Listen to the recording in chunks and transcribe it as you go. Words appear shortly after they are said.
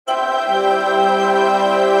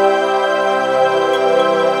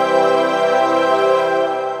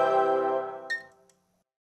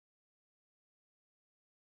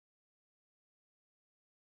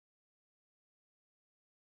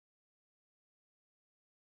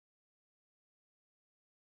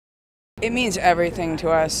It means everything to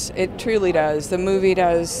us. It truly does. The movie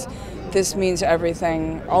does. This means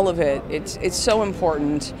everything. All of it. It's so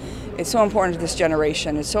important. It's so important to this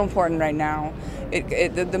generation. It's so important right now.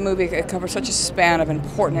 The movie covers such a span of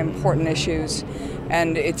important issues,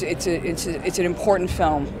 and it's an important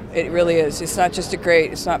film. It really is. It's not just a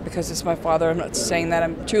great. It's not because it's my father. I'm not saying that.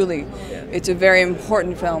 It's a very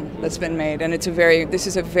important film that's been made, and this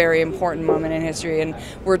is a very important moment in history, and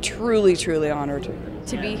we're truly honored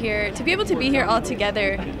to be here, to be able to be here all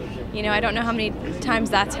together. You know, I don't know how many times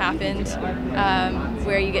that's happened,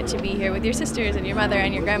 where you get to be here with your sisters and your mother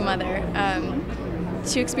and your grandmother.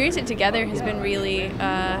 To experience it together has been really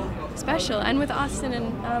special, and with Austin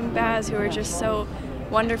and Baz, who are just so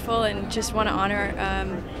wonderful and just want to honor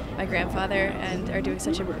my grandfather and are doing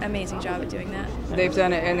such an amazing job at doing that. They've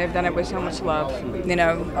done it, and they've done it with so much love. You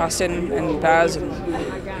know, Austin and Baz,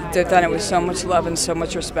 they've done it with so much love and so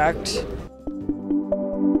much respect.